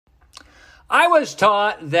I was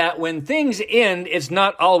taught that when things end, it's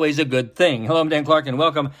not always a good thing. Hello, I'm Dan Clark and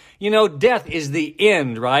welcome. You know, death is the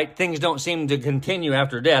end, right? Things don't seem to continue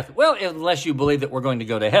after death. Well, unless you believe that we're going to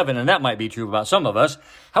go to heaven, and that might be true about some of us.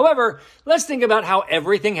 However, let's think about how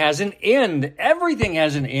everything has an end. Everything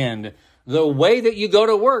has an end. The way that you go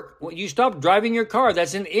to work, you stop driving your car,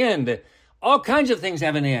 that's an end. All kinds of things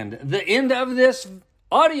have an end. The end of this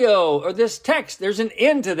audio or this text, there's an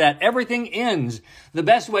end to that. Everything ends. The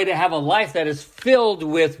best way to have a life that is filled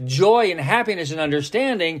with joy and happiness and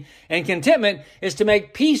understanding and contentment is to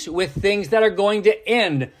make peace with things that are going to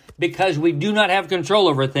end, because we do not have control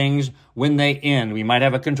over things when they end. We might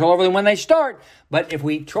have a control over them when they start, but if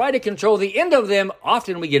we try to control the end of them,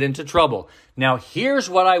 often we get into trouble. Now, here's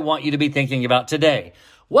what I want you to be thinking about today.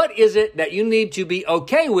 What is it that you need to be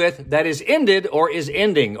okay with that is ended or is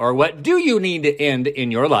ending? Or what do you need to end in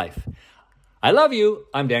your life? I love you.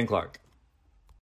 I'm Dan Clark.